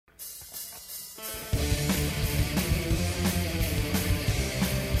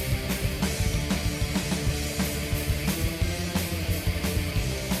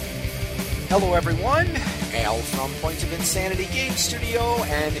Hello everyone, Al from Point of Insanity Game Studio,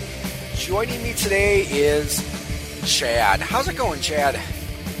 and joining me today is Chad. How's it going, Chad?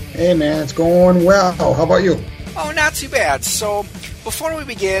 Hey man, it's going well. How about you? Oh, not too bad. So, before we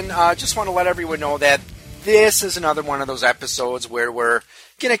begin, just want to let everyone know that this is another one of those episodes where we're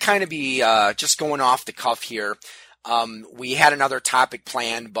going to kind of be just going off the cuff here. We had another topic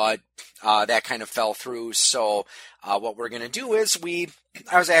planned, but that kind of fell through. So what we're going to do is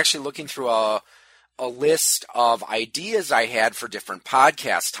I was actually looking through a list of ideas I had for different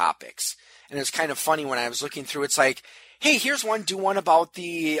podcast topics. And it was kind of funny when I was looking through, it's like, hey, here's one, do one about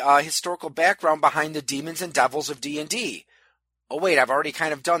the historical background behind the demons and devils of D&D. Oh, wait, I've already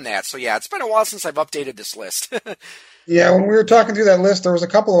kind of done that. So yeah, it's been a while since I've updated this list. Yeah, when we were talking through that list, there was a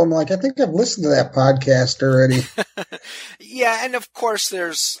couple of them like, I think I've listened to that podcast already. Yeah, and of course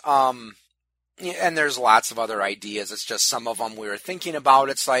there's lots of other ideas. It's just some of them we were thinking about.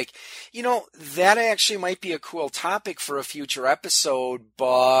 It's like, that actually might be a cool topic for a future episode,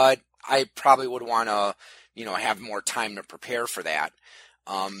 but I probably would want to, have more time to prepare for that.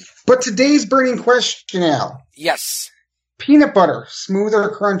 But today's burning question, Al. Yes. Peanut butter, smooth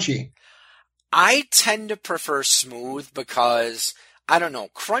or crunchy? I tend to prefer smooth because, I don't know,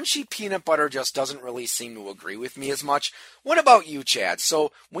 crunchy peanut butter just doesn't really seem to agree with me as much. What about you, Chad?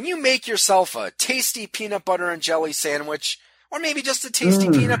 So when you make yourself a tasty peanut butter and jelly sandwich, or maybe just a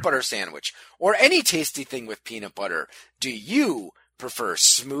tasty peanut butter sandwich, or any tasty thing with peanut butter, do you prefer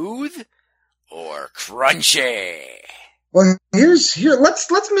smooth or crunchy? Well,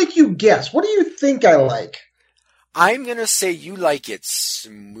 let's make you guess. What do you think I like? I'm going to say you like it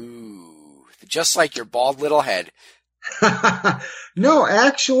smooth. Just like your bald little head. No,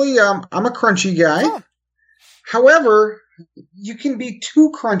 actually, I'm a crunchy guy. Oh. However, you can be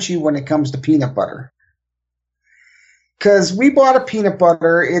too crunchy when it comes to peanut butter. Because we bought a peanut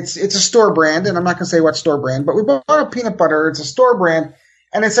butter. It's a store brand, and I'm not going to say what store brand, but we bought a peanut butter. It's a store brand,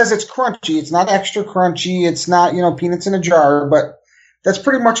 and it says it's crunchy. It's not extra crunchy. It's not, peanuts in a jar, but that's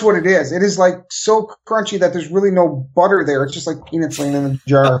pretty much what it is. It is like so crunchy that there's really no butter there. It's just like peanuts laying in a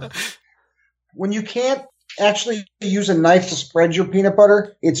jar. When you can't actually use a knife to spread your peanut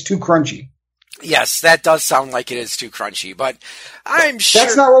butter, it's too crunchy. Yes, that does sound like it is too crunchy, but I'm sure...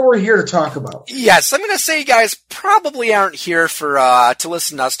 That's not what we're here to talk about. Yes, I'm going to say you guys probably aren't here for to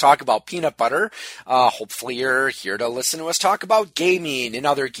listen to us talk about peanut butter. Hopefully you're here to listen to us talk about gaming and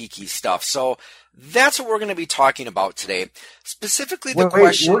other geeky stuff. So that's what we're going to be talking about today. Specifically the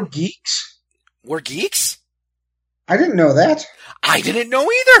question... We're geeks? We're geeks? I didn't know that. I didn't know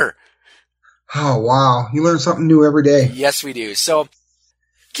either. Oh, wow. You learn something new every day. Yes, we do. So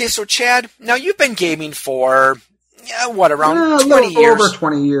Chad, now you've been gaming for, around 20 years? Over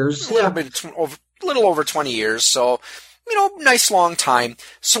 20 years. A little over 20 years. So, nice long time.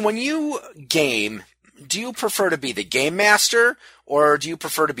 So when you game, do you prefer to be the game master or do you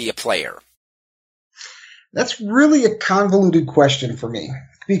prefer to be a player? That's really a convoluted question for me.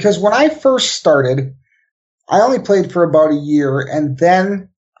 Because when I first started, I only played for about a year and then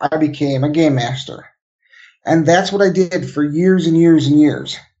I became a game master. And that's what I did for years and years and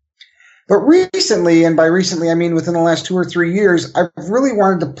years. But recently, and by recently I mean within the last 2 or 3 years, I've really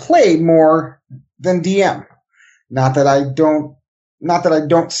wanted to play more than DM. Not that I don't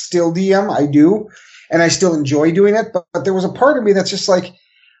still DM, I do, and I still enjoy doing it, but there was a part of me that's just like,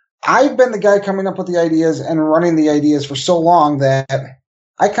 I've been the guy coming up with the ideas and running the ideas for so long that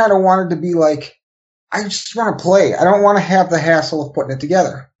I kind of wanted to be like, I just want to play. I don't want to have the hassle of putting it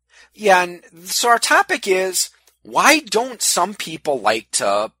together. Yeah, and so our topic is, why don't some people like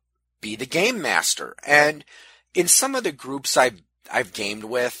to be the game master? And in some of the groups I've gamed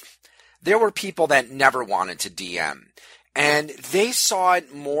with, there were people that never wanted to DM. And they saw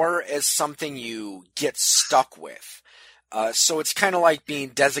it more as something you get stuck with. So it's kind of like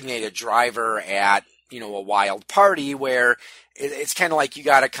being designated driver at, a wild party where it's kind of like you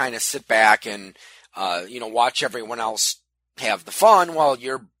got to kind of sit back and, watch everyone else have the fun while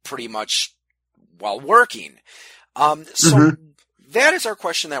you're pretty much working. So that is our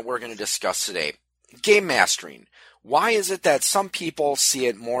question that we're going to discuss today. Game mastering. Why is it that some people see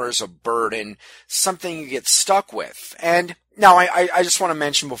it more as a burden, something you get stuck with? And now I just want to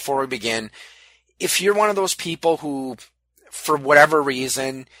mention before we begin, if you're one of those people who, for whatever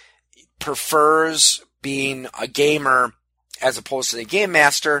reason, prefers being a gamer as opposed to the game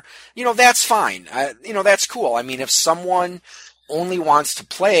master, that's fine. That's cool. I mean, if someone only wants to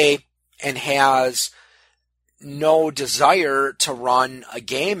play and has no desire to run a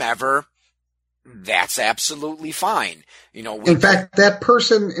game ever, that's absolutely fine. In fact, that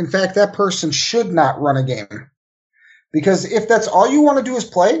person should not run a game. Because if that's all you want to do is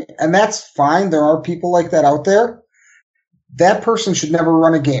play, and that's fine, there are people like that out there, that person should never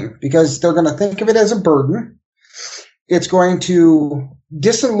run a game because they're going to think of it as a burden. It's going to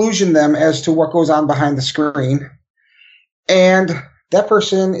disillusion them as to what goes on behind the screen. And that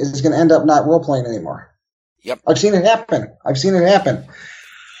person is going to end up not role-playing anymore. Yep. I've seen it happen.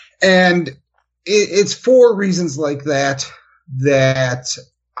 And it's for reasons like that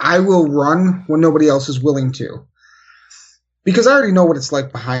I will run when nobody else is willing to. Because I already know what it's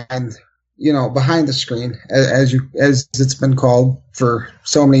like behind the screen, as it's been called for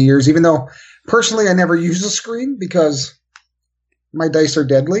so many years, even though personally I never use a screen because my dice are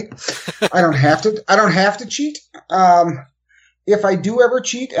deadly. I don't have to cheat. If I do ever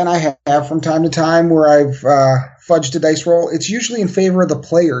cheat, and I have from time to time where I've fudged a dice roll, it's usually in favor of the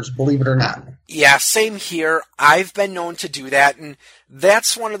players, believe it or not. Yeah, same here. I've been known to do that, and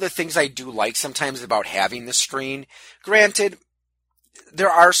that's one of the things I do like sometimes about having the screen. Granted, there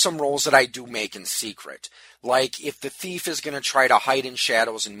are some rolls that I do make in secret. Like, if the thief is going to try to hide in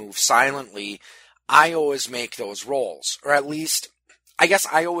shadows and move silently, I always make those rolls. Or at least, I guess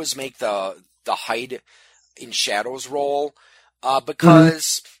I always make the hide in shadows roll,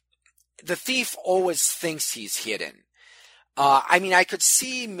 because the thief always thinks he's hidden. I could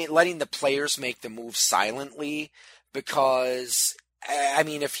see letting the players make the move silently, because,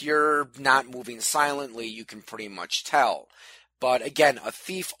 if you're not moving silently, you can pretty much tell. But again, a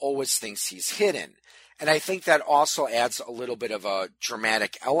thief always thinks he's hidden. And I think that also adds a little bit of a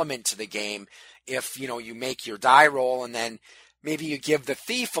dramatic element to the game if, you make your die roll and then maybe you give the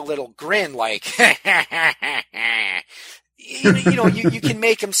thief a little grin like, you can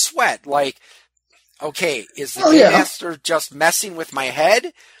make him sweat. Like, okay, is the game master just messing with my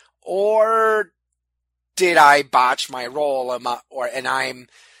head? Or did I botch my roll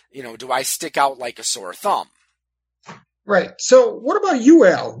do I stick out like a sore thumb? Right. So what about you,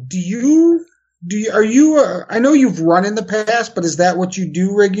 Al? I know you've run in the past, but is that what you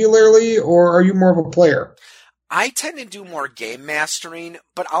do regularly, or are you more of a player? I tend to do more game mastering,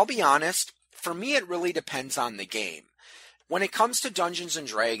 but I'll be honest, for me it really depends on the game. When it comes to Dungeons &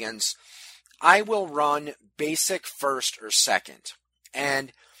 Dragons, I will run basic first or second.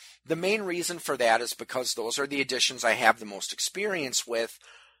 And the main reason for that is because those are the editions I have the most experience with.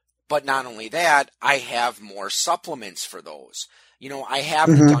 But not only that, I have more supplements for those. I have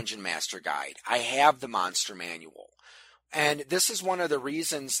the Dungeon Master Guide. I have the Monster Manual. And this is one of the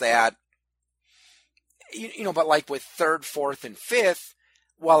reasons that, but like with 3rd, 4th, and 5th,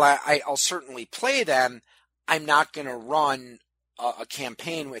 while I'll certainly play them, I'm not going to run a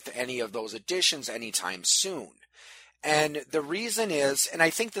campaign with any of those editions anytime soon. And the reason is, and I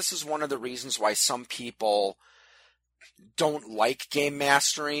think this is one of the reasons why some people don't like game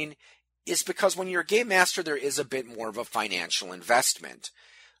mastering, is because when you're a game master, there is a bit more of a financial investment.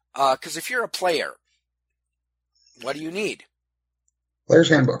 Because if you're a player, what do you need? Player's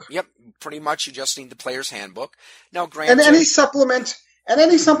handbook. Yep, pretty much you just need the player's handbook. Now, granted, and any supplement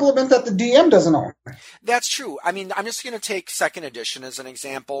that the DM doesn't own. That's true. I'm just going to take 2nd edition as an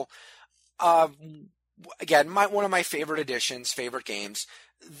example. Again, one of my favorite games,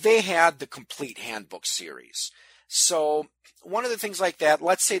 they had the complete handbook series. So one of the things like that,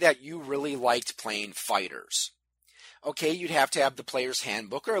 let's say that you really liked playing fighters. Okay, you'd have to have the player's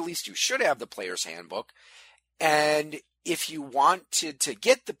handbook, or at least you should have the player's handbook. And if you wanted to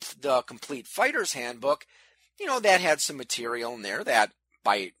get the complete fighter's handbook, that had some material in there that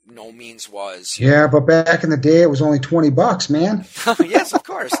by no means was... Yeah, but back in the day, it was only $20, man. Yes, of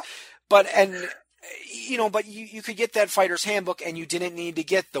course. But you could get that fighter's handbook and you didn't need to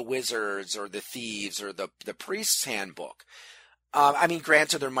get the wizards or the thieves or the priest's handbook.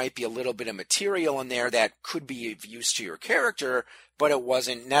 Granted, there might be a little bit of material in there that could be of use to your character, but it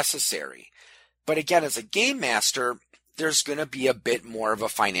wasn't necessary. But again, as a game master, there's going to be a bit more of a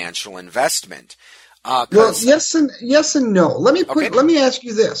financial investment. Well, yes and no. Let me ask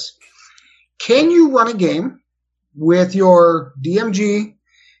you this. Can you run a game with your DMG,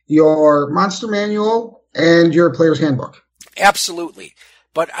 your Monster Manual, and your Player's Handbook? Absolutely.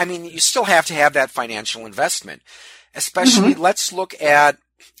 But, you still have to have that financial investment. Especially, let's look at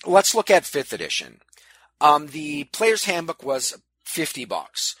 5th edition. The Player's Handbook was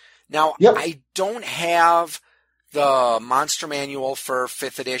 $50. Now, I don't have the Monster Manual for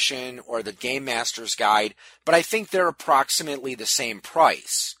 5th edition or the Game Master's Guide, but I think they're approximately the same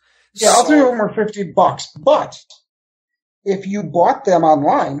price. Yeah, I'll tell you them are $50. But if you bought them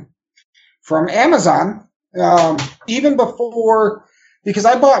online from Amazon, even before, because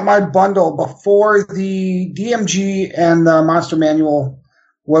I bought my bundle before the DMG and the Monster Manual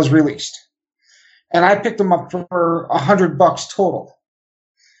was released. and I picked them up for $100 total.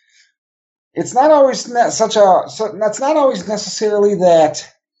 It's not always that's not always necessarily that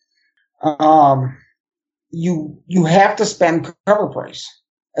you have to spend cover price,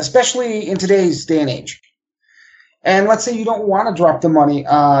 especially in today's day and age. And let's say you don't want to drop the money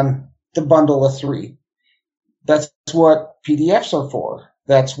on the bundle of 3. That's what PDFs are for.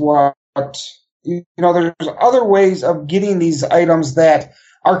 That's what, there's other ways of getting these items that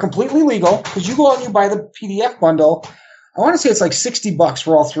are completely legal, because you go out and you buy the PDF bundle. I want to say it's like $60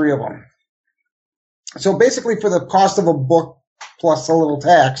 for all 3 of them. So basically for the cost of a book plus a little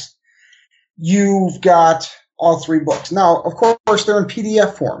tax, you've got all 3 books. Now, of course, they're in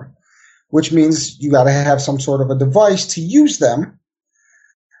PDF form, which means you got to have some sort of a device to use them.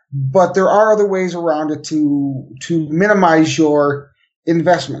 But there are other ways around it to minimize your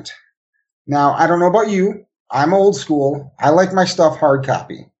investment. Now, I don't know about you. I'm old school. I like my stuff hard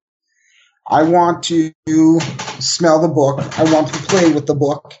copy. I want to smell the book. I want to play with the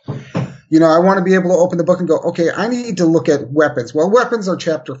book. I want to be able to open the book and go, okay, I need to look at weapons. Well, weapons are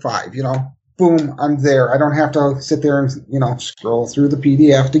chapter 5, Boom, I'm there. I don't have to sit there and, scroll through the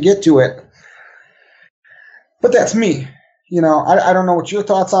PDF to get to it. But that's me. I don't know what your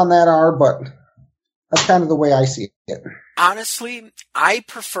thoughts on that are, but that's kind of the way I see it. Honestly,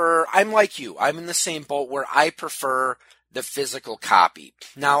 I'm like you. I'm in the same boat where I prefer the physical copy.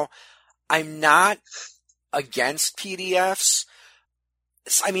 Now, I'm not against PDFs.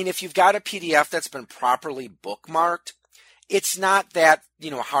 I mean, if you've got a PDF that's been properly bookmarked, it's not that,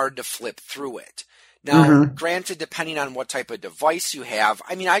 hard to flip through it. Now, Granted, depending on what type of device you have,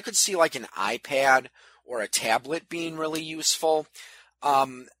 I mean, I could see like an iPad or a tablet being really useful.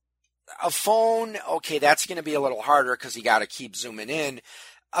 A phone, okay, that's going to be a little harder because you got to keep zooming in.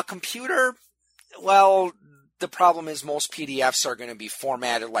 A computer, well, the problem is most PDFs are going to be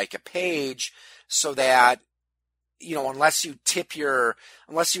formatted like a page, so that, unless you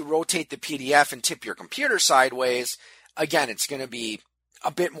rotate the PDF and tip your computer sideways, again, it's going to be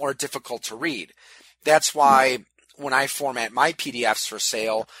a bit more difficult to read. That's why when I format my PDFs for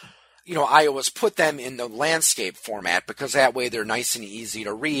sale, I always put them in the landscape format, because that way they're nice and easy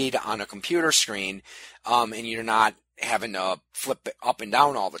to read on a computer screen, and you're not having to flip it up and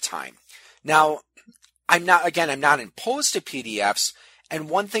down all the time. Now, I'm not opposed to PDFs, and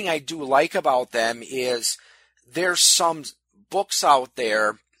one thing I do like about them is there's some books out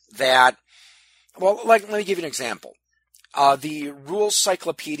there that, well, let me give you an example. The Rules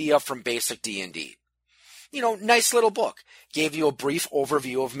Cyclopedia from Basic D&D. Nice little book. Gave you a brief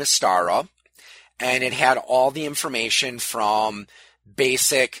overview of Mystara, and it had all the information from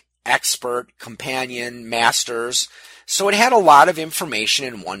Basic, Expert, Companion, Masters. So it had a lot of information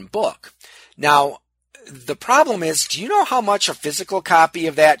in one book. Now, the problem is, do you know how much a physical copy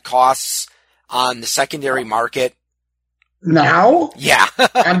of that costs on the secondary market? Now? Yeah.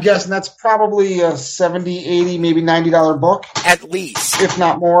 I'm guessing that's probably a $70, $80, maybe $90 book. At least. If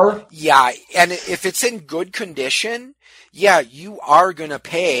not more. Yeah, and if it's in good condition, yeah, you are going to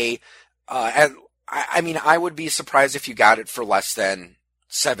pay. I would be surprised if you got it for less than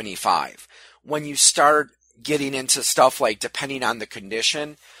 $75. When you start getting into stuff like, depending on the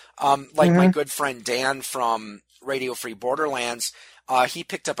condition, my good friend Dan from Radio Free Borderlands, he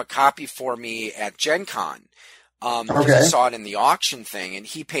picked up a copy for me at Gen Con. Because he saw it in the auction thing, and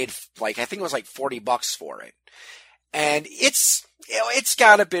he paid I think it was like $40 for it. And it's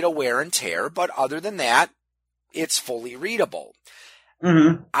got a bit of wear and tear, but other than that, it's fully readable.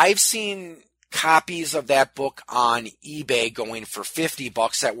 Mm-hmm. I've seen copies of that book on eBay going for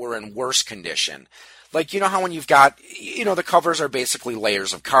 $50 that were in worse condition. Like, how when you've got, the covers are basically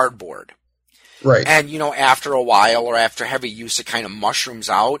layers of cardboard. Right. And, after a while or after heavy use, it kind of mushrooms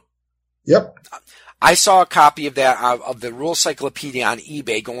out. Yep. I saw a copy of that, of the Rules Cyclopedia on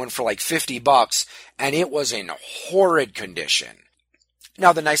eBay going for like $50, and it was in horrid condition.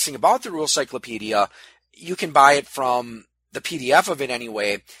 Now, the nice thing about the Rules Cyclopedia, you can buy it from the PDF of it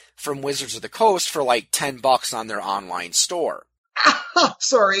anyway, from Wizards of the Coast for like $10 on their online store.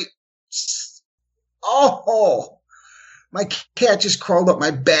 Sorry. Oh, my cat just crawled up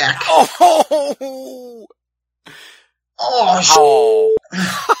my back. Oh! Oh!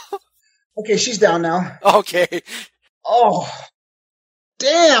 Okay, she's down now. Okay. Oh,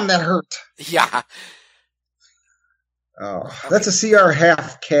 damn, that hurt. Yeah. Oh, that's a CR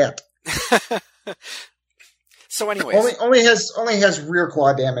half cat. So anyways. Only has rear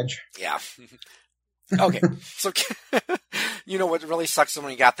claw damage. Yeah. Okay. So, what really sucks is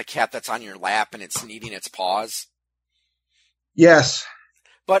when you got the cat that's on your lap and it's kneading its paws. Yes.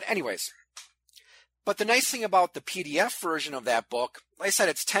 But anyways. But the nice thing about the PDF version of that book, like I said,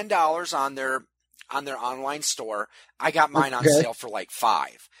 it's $10 on their on their online store. I got mine on Okay. sale for like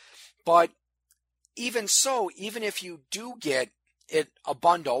 $5. But even so, even if you do get it a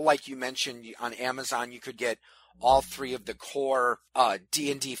bundle, like you mentioned on Amazon, you could get all 3 of the core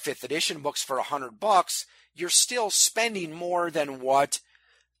D&D 5th edition books for $100. You're still spending more than what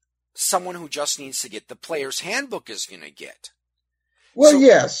someone who just needs to get the player's handbook is going to get. Well, So-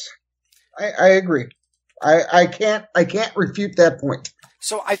 yes, I agree. I can't refute that point.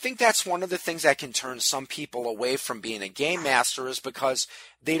 So I think that's one of the things that can turn some people away from being a game master, is because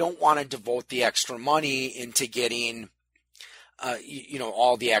they don't want to devote the extra money into getting,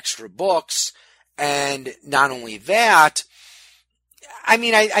 all the extra books. And not only that, I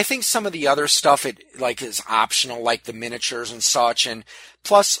mean, I think some of the other stuff is optional, like the miniatures and such. And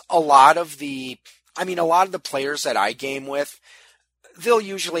plus a lot of the players that I game with, they'll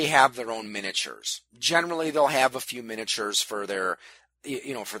usually have their own miniatures. Generally, they'll have a few miniatures for their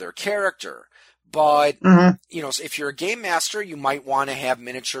character. But, if you're a game master, you might want to have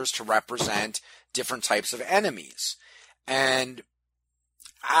miniatures to represent different types of enemies. And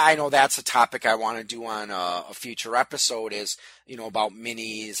I know that's a topic I want to do on a future episode, is, about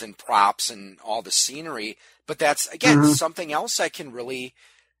minis and props and all the scenery. But that's, again, something else that can really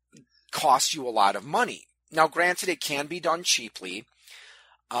cost you a lot of money. Now, granted, it can be done cheaply.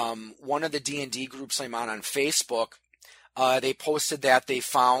 One of the D&D groups I'm on Facebook, they posted that they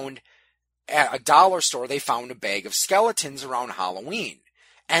found at a dollar store, they found a bag of skeletons around Halloween.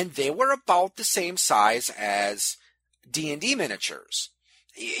 And they were about the same size as D&D miniatures.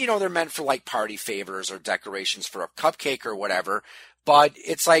 They're meant for like party favors or decorations for a cupcake or whatever. But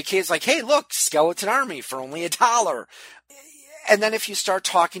it's like, hey, look, skeleton army for only $1. And then if you start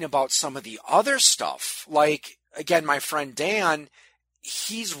talking about some of the other stuff, like, again, my friend Dan,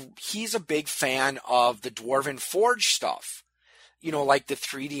 he's a big fan of the Dwarven Forge stuff, like the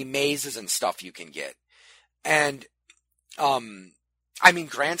 3D mazes and stuff you can get. And,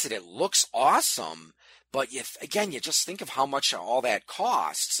 granted, it looks awesome, but you just think of how much all that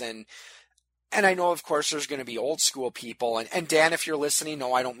costs. And I know, of course, there's going to be old school people. And Dan, if you're listening,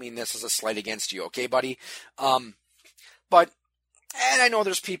 no, I don't mean this as a slight against you. Okay, buddy? And I know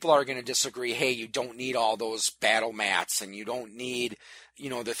there's people who are going to disagree. Hey, you don't need all those battle mats, and you don't need, the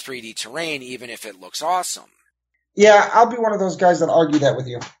 3D terrain, even if it looks awesome. Yeah, I'll be one of those guys that argue that with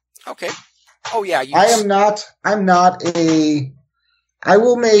you. Okay. Oh yeah. I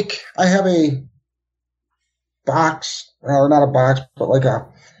have a box, or not a box, but like a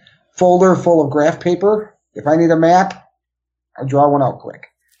folder full of graph paper. If I need a map, I draw one out quick.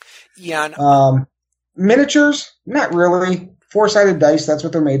 Yeah. Miniatures, not really. 4-sided dice, that's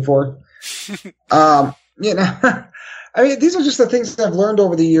what they're made for. These are just the things that I've learned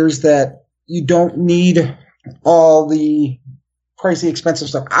over the years, that you don't need all the pricey, expensive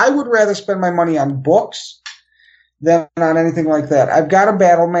stuff. I would rather spend my money on books than on anything like that. I've got a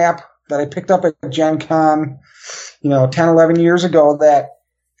battle map that I picked up at Gen Con, 10, 11 years ago, that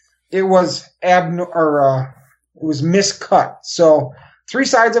it was miscut. So 3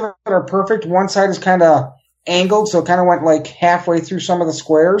 sides of it are perfect. One side is kind of angled, so it kind of went like halfway through some of the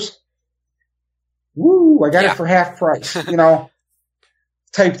squares. Woo, I got it for half price,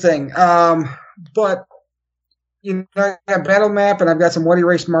 type thing. But, I got a battle map, and I've got some wet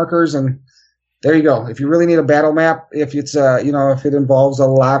erase markers, and there you go. If you really need a battle map, if it's, if it involves a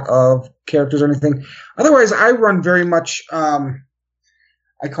lot of characters or anything. Otherwise, I run very much, I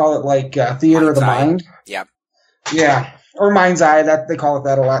call it like theater of the mind. Yep. Yeah. Or mind's eye. That they call it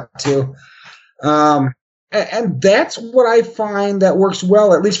that a lot too. And that's what I find that works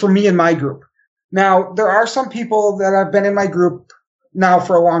well, at least for me and my group. Now, there are some people that have been in my group now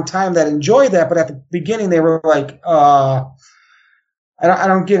for a long time that enjoy that, but at the beginning they were like, I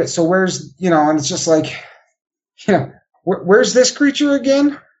don't get it. So where's, and it's just like, where's this creature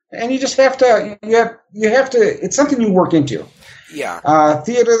again? And you just have to, it's something you work into. Yeah.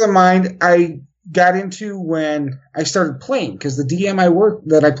 Theater of the mind, I got into when I started playing, because the DM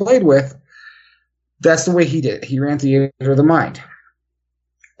that I played with, that's the way he did it. He ran theater of the mind.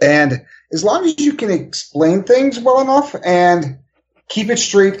 And as long as you can explain things well enough and keep it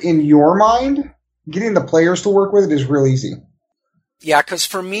straight in your mind, getting the players to work with it is real easy. Yeah, because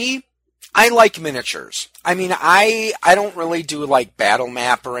for me, I like miniatures. I don't really do like battle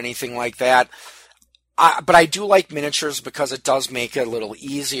map or anything like that. But I do like miniatures because it does make it a little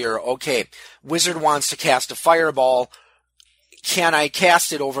easier. Okay, wizard wants to cast a fireball. Can I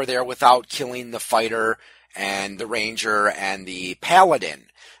cast it over there without killing the fighter and the ranger and the paladin?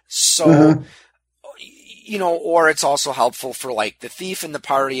 So, or it's also helpful for like the thief in the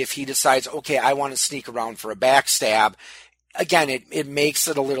party if he decides, okay, I want to sneak around for a backstab. again, it makes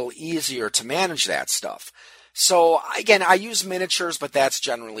it a little easier to manage that stuff. So again, I use miniatures, but that's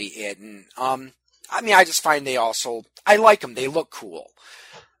generally it. And I just find I like them. They look cool.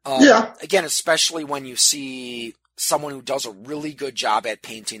 Yeah. Again, especially when you see someone who does a really good job at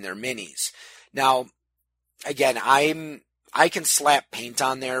painting their minis. Now, again, I can slap paint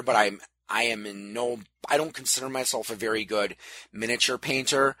on there, but I don't consider myself a very good miniature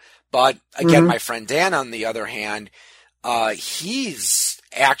painter. But again, my friend Dan, on the other hand, he's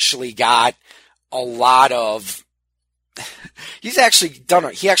actually got a lot of, he actually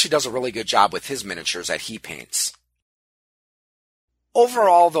does a really good job with his miniatures that he paints.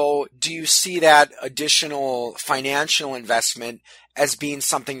 Overall, though, do you see that additional financial investment as being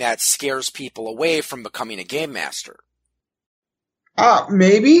something that scares people away from becoming a game master?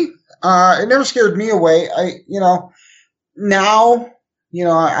 Maybe. It never scared me away. Now,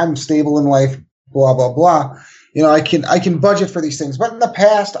 I'm stable in life, blah, blah, blah. I can budget for these things. But in the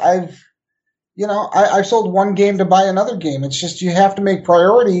past, I've sold one game to buy another game. It's just, you have to make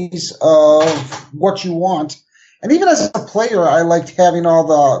priorities of what you want. And even as a player, I liked having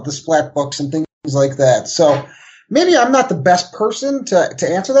all the splat books and things like that. So maybe I'm not the best person to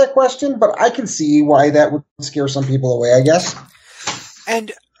answer that question, but I can see why that would scare some people away, I guess.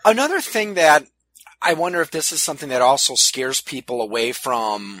 And another thing that I wonder if this is something that also scares people away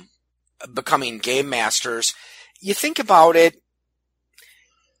from becoming game masters. You think about it,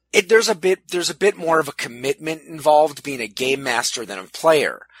 there's a bit more of a commitment involved being a game master than a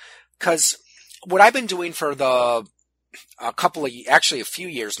player. Because what I've been doing for a few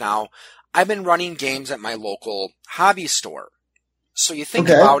years now, I've been running games at my local hobby store. So you think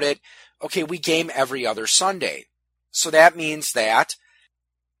about it, okay, we game every other Sunday. So that means that,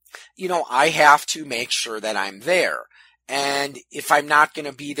 I have to make sure that I'm there. And if I'm not going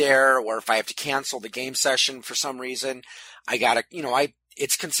to be there, or if I have to cancel the game session for some reason, I gotta,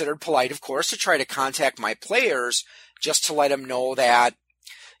 it's considered polite, of course, to try to contact my players just to let them know that,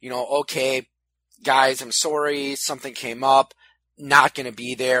 okay, guys, I'm sorry, something came up, not going to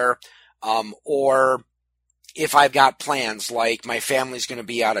be there. Or if I've got plans, like my family's going to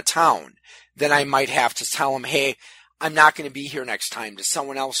be out of town, then I might have to tell them, hey, I'm not going to be here next time. Does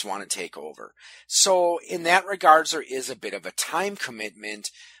someone else want to take over? So in that regards, there is a bit of a time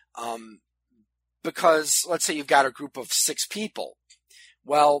commitment, because let's say you've got a group of 6 people.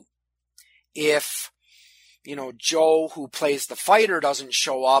 Well, if, Joe, who plays the fighter, doesn't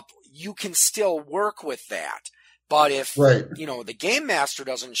show up, you can still work with that. But if, the game master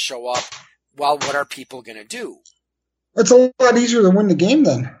doesn't show up, well, what are people going to do? It's a lot easier to win the game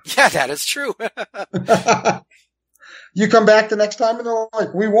then. Yeah, that is true. You come back the next time and they're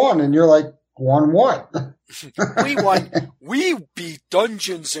like, we won. And you're like, won what? We won. We beat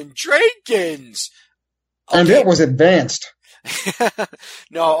Dungeons and Dragons. Okay. And it was advanced.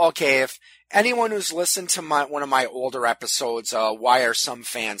 No, okay. If anyone who's listened to one of my older episodes, Why Are Some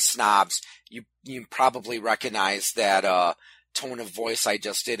Fans Snobs, you probably recognize that tone of voice I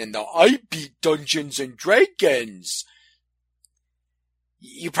just did in the I beat Dungeons and Dragons.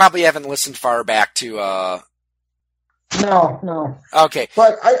 You probably haven't listened far back to No. Okay.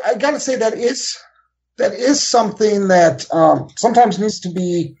 But I gotta say that is something that sometimes needs to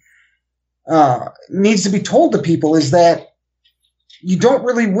be told to people, is that you don't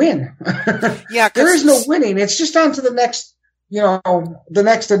really win. Yeah, there is no winning. It's just on to the next, the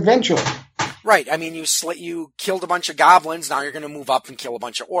next adventure. Right. I mean, you killed a bunch of goblins. Now you're going to move up and kill a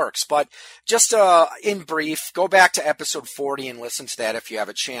bunch of orcs. But just in brief, go back to episode 40 and listen to that if you have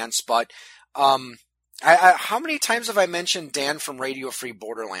a chance. But how many times have I mentioned Dan from Radio Free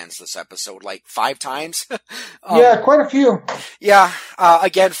Borderlands this episode? Like 5 times? Yeah, quite a few. Yeah.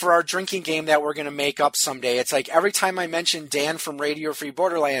 Again, for our drinking game that we're going to make up someday, it's like every time I mention Dan from Radio Free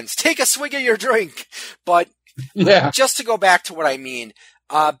Borderlands, take a swig of your drink. But yeah, just to go back to what I mean,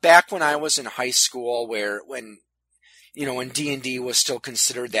 back when I was in high school, when D&D was still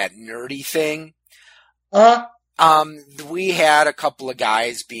considered that nerdy thing, we had a couple of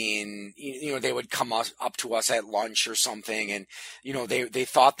guys being, they would come up to us at lunch or something, and, they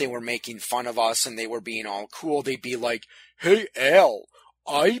thought they were making fun of us and they were being all cool. They'd be like, hey, Al,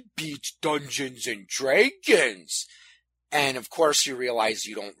 I beat Dungeons and Dragons. And of course you realize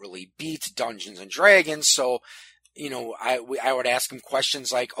you don't really beat Dungeons and Dragons. So, I would ask them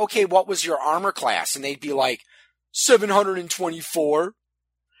questions like, okay, what was your armor class? And they'd be like, 724.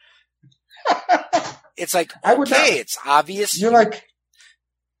 It's like, okay, it's obvious. You're like,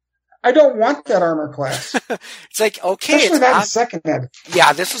 I don't want that armor class. It's like, okay. Especially not in second ed.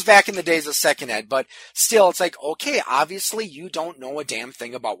 Yeah, this was back in the days of second ed, but still, it's like, okay, obviously you don't know a damn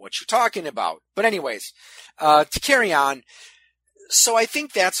thing about what you're talking about. But anyways, to carry on, so I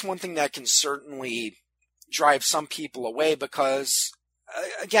think that's one thing that can certainly drive some people away because,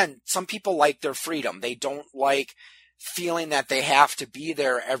 again, some people like their freedom. They don't like feeling that they have to be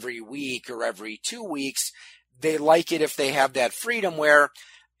there every week or every 2 weeks. They like it if they have that freedom where,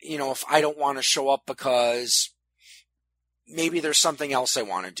 you know, if I don't want to show up because maybe there's something else I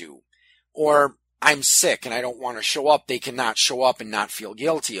want to do, or I'm sick and I don't want to show up, they cannot show up and not feel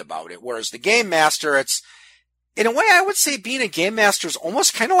guilty about it. Whereas the game master, it's, in a way, I would say being a game master is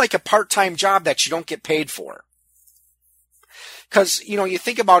almost kind of like a part-time job that you don't get paid for. Because, you know, you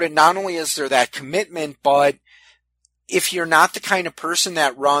think about it, not only is there that commitment, but if you're not the kind of person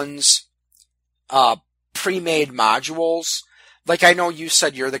that runs pre-made modules, like I know you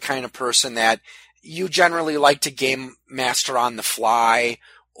said you're the kind of person that you generally like to game master on the fly,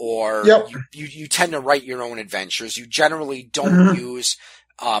 or Yep. you tend to write your own adventures. You generally don't use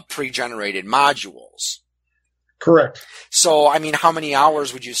pre-generated modules. Correct. So, I mean, how many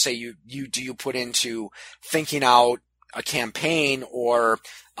hours would you say you put into thinking out a campaign or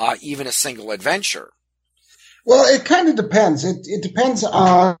even a single adventure? Well, it kind of depends. It depends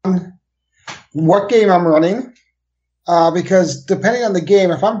on what game I'm running, because depending on the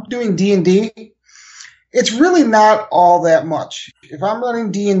game, if I'm doing D&D, it's really not all that much. If I'm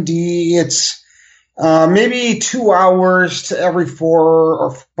running D&D, it's maybe 2 hours to every 4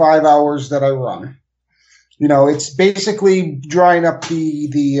 or 5 hours that I run. You know, it's basically drawing up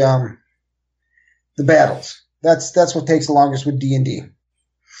the battles. That's what takes the longest with D&D.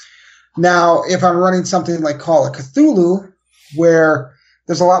 Now, if I'm running something like Call of Cthulhu, where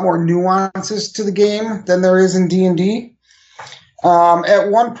there's a lot more nuances to the game than there is in D&D, at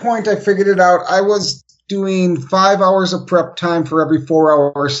one point I figured it out. I was doing 5 hours of prep time for every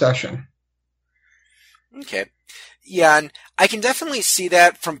 4-hour session. Okay. Yeah, and I can definitely see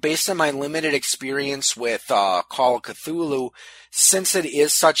that from based on my limited experience with Call of Cthulhu, since it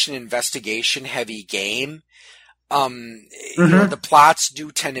is such an investigation-heavy game. You know, the plots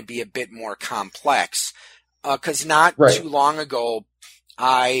do tend to be a bit more complex. Because not too long ago,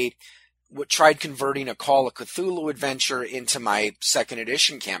 I tried converting a Call of Cthulhu adventure into my second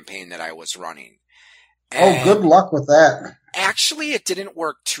edition campaign that I was running. And good luck with that. Actually, it didn't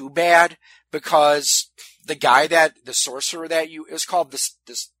work too bad because the sorcerer that it was called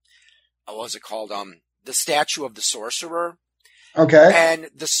what was it called? The Statue of the Sorcerer. Okay. And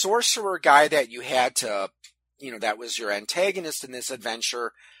the sorcerer guy that you had to, you know, that was your antagonist in this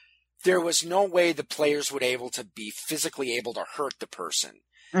adventure, there was no way the players would able to be physically able to hurt the person.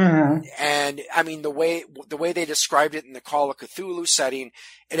 Mm-hmm. And I mean, the way they described it in the Call of Cthulhu setting,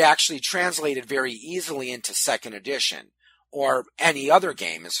 it actually translated very easily into second edition or any other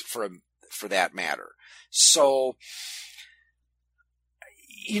game for that matter. So,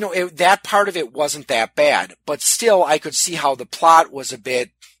 you know, that part of it wasn't that bad, but still I could see how the plot was a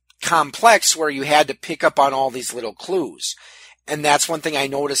bit complex where you had to pick up on all these little clues. And that's one thing I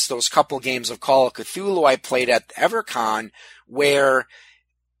noticed those couple games of Call of Cthulhu I played at EverCon, where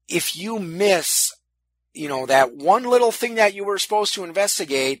if you miss, you know, that one little thing that you were supposed to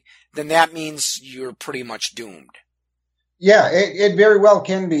investigate, then that means you're pretty much doomed. Yeah, it very well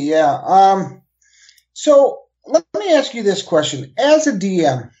can be, yeah. So let me ask you this question. As a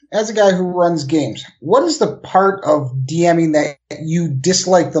DM, as a guy who runs games, what is the part of DMing that you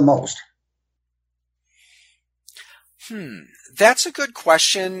dislike the most? That's a good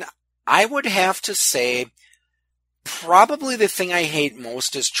question. I would have to say probably the thing I hate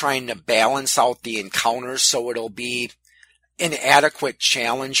most is trying to balance out the encounters so it'll be an adequate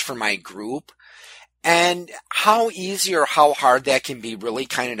challenge for my group. And how easy or how hard that can be really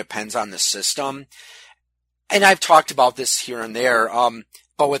kind of depends on the system. And I've talked about this here and there,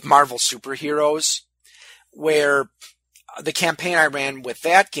 but with Marvel Superheroes, where the campaign I ran with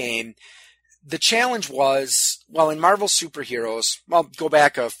that game, the challenge was, well, in Marvel Superheroes, well, go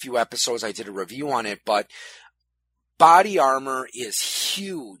back a few episodes, I did a review on it, but body armor is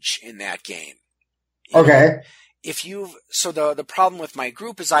huge in that game. Okay. So the problem with my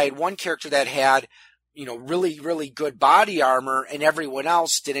group is I had one character that had, you know, really, really good body armor and everyone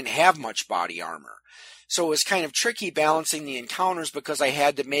else didn't have much body armor. So it was kind of tricky balancing the encounters because I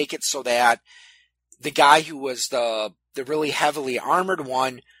had to make it so that the guy who was the really heavily armored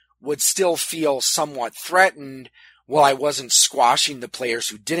one would still feel somewhat threatened while I wasn't squashing the players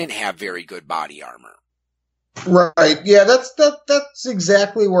who didn't have very good body armor. Right. Yeah, that's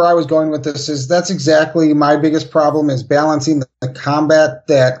exactly where I was going with this. That's exactly my biggest problem is balancing the combat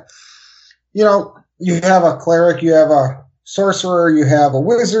that you have a cleric, you have a sorcerer, you have a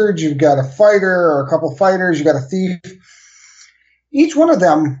wizard, you've got a fighter or a couple fighters, you've got a thief. Each one of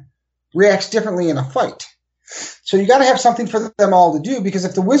them reacts differently in a fight. So you got to have something for them all to do, because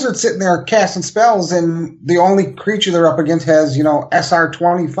if the wizard's sitting there casting spells and the only creature they're up against has, SR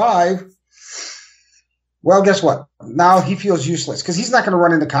 25, well, guess what? Now he feels useless because he's not going to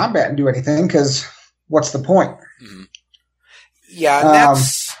run into combat and do anything, because what's the point? Mm-hmm. Yeah, and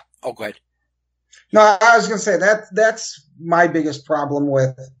that's... go ahead. No, I was going to say that's my biggest problem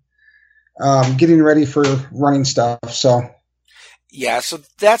with getting ready for running stuff. So, yeah, so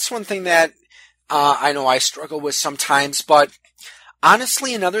that's one thing that I know I struggle with sometimes. But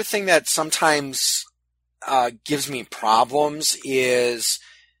honestly, another thing that sometimes gives me problems is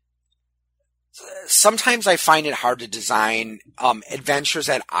sometimes I find it hard to design adventures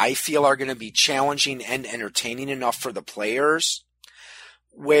that I feel are going to be challenging and entertaining enough for the players,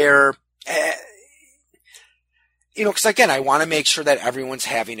 where... because again, I want to make sure that everyone's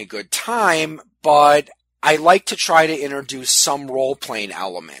having a good time, but I like to try to introduce some role-playing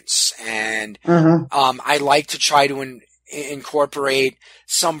elements, and I like to try to incorporate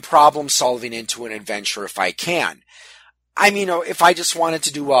some problem-solving into an adventure if I can. I mean, if I just wanted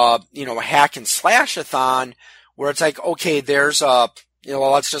to do a hack and slash-a-thon, where it's like, okay, there's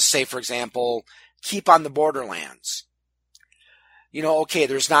let's just say, for example, Keep on the Borderlands. Okay,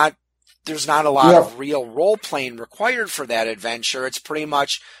 there's not a lot of real role-playing required for that adventure. It's pretty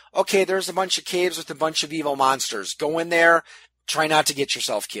much, okay, there's a bunch of caves with a bunch of evil monsters. Go in there, try not to get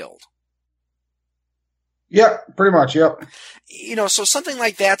yourself killed. Yep, pretty much, yep. So something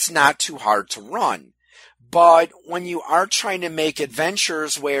like that's not too hard to run. But when you are trying to make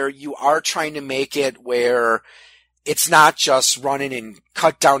adventures where you are trying to make it where it's not just running and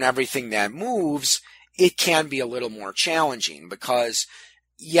cut down everything that moves, it can be a little more challenging, because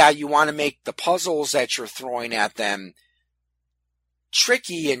yeah, you want to make the puzzles that you're throwing at them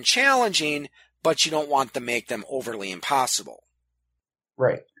tricky and challenging, but you don't want to make them overly impossible.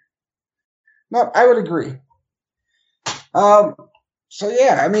 Right. No, I would agree. So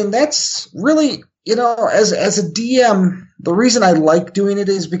yeah, I mean, that's really, as a DM, the reason I like doing it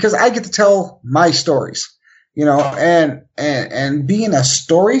is because I get to tell my stories, and being a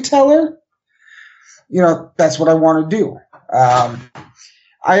storyteller, that's what I want to do.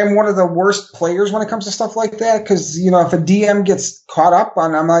 I am one of the worst players when it comes to stuff like that, because, if a DM gets caught up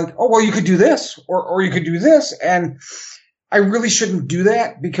on, I'm like, oh, well, you could do this, or you could do this, and I really shouldn't do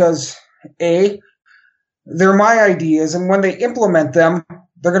that, because A, they're my ideas, and when they implement them,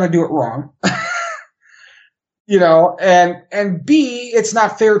 they're going to do it wrong. And B, it's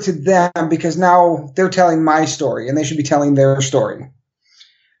not fair to them, because now they're telling my story, and they should be telling their story.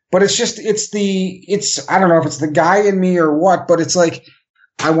 But it's I don't know if it's the guy in me or what, but it's like,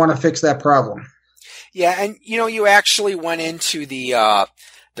 I want to fix that problem. Yeah, and you actually went into the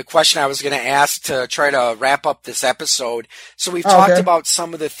question I was going to ask to try to wrap up this episode. So we've talked about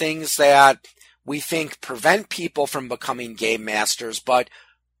some of the things that we think prevent people from becoming game masters, but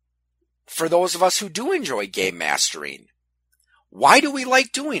for those of us who do enjoy game mastering, why do we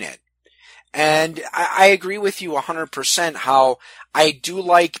like doing it? And I agree with you 100% how I do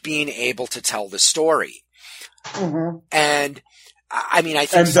like being able to tell the story. Mm-hmm. And I mean, I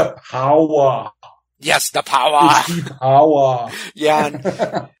think... And the power. Yes, the power. It's the power. Yeah. And,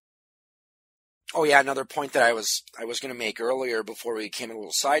 another point that I was going to make earlier before we came a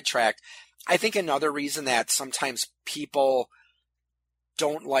little sidetracked. I think another reason that sometimes people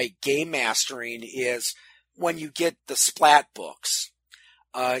don't like game mastering is when you get the splat books.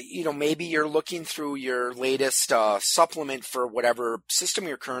 Maybe you're looking through your latest supplement for whatever system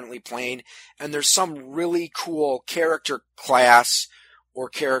you're currently playing, and there's some really cool character class or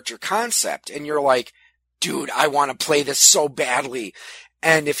character concept, and you're like, dude, I want to play this so badly.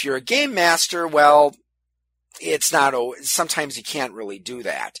 And if you're a game master, well, sometimes you can't really do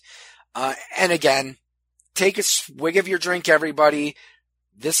that. And again, take a swig of your drink, everybody.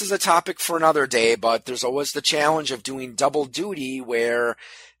 This is a topic for another day, but there's always the challenge of doing double duty where,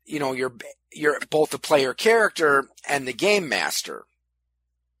 you're both the player character and the game master.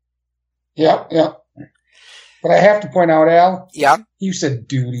 Yeah. But I have to point out, Al. Yeah? You said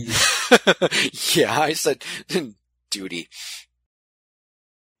duty. Yeah, I said duty.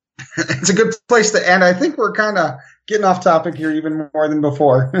 It's a good place to end. I think we're kind of getting off topic here even more than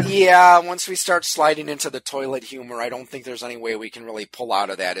before. Yeah, once we start sliding into the toilet humor, I don't think there's any way we can really pull out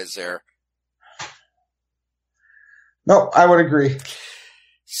of that, is there? No, I would agree.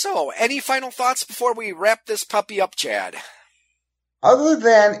 So, any final thoughts before we wrap this puppy up, Chad? Other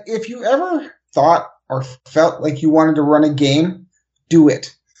than, if you ever thought or felt like you wanted to run a game, do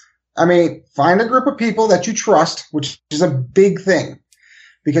it. I mean, find a group of people that you trust, which is a big thing.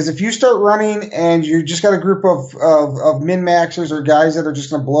 Because if you start running and you just got a group of min-maxers or guys that are just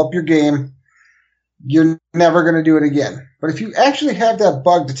going to blow up your game, you're never going to do it again. But if you actually have that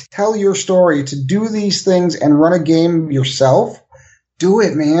bug to tell your story, to do these things and run a game yourself, do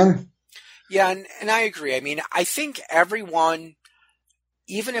it, man. Yeah, and I agree. I mean, I think everyone,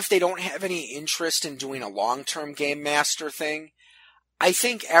 even if they don't have any interest in doing a long-term game master thing, I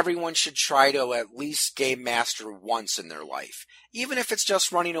think everyone should try to at least game master once in their life, even if it's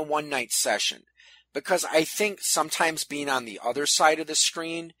just running a one-night session. Because I think sometimes being on the other side of the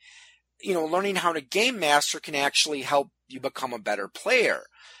screen, learning how to game master can actually help you become a better player.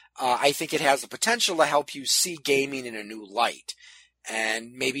 I think it has the potential to help you see gaming in a new light.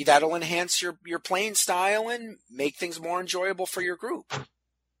 And maybe that'll enhance your playing style and make things more enjoyable for your group.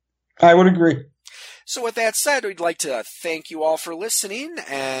 I would agree. So with that said, we'd like to thank you all for listening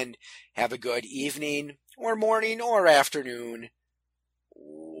and have a good evening or morning or afternoon,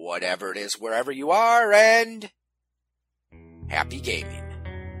 whatever it is, wherever you are, and happy gaming.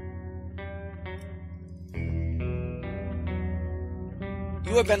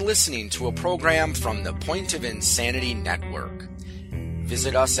 You have been listening to a program from the Point of Insanity Network.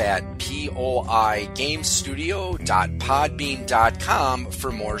 Visit us at poigamestudio.podbean.com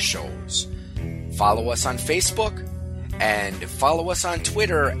for more shows. Follow us on Facebook and follow us on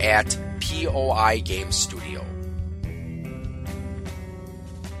Twitter at POI Game Studio.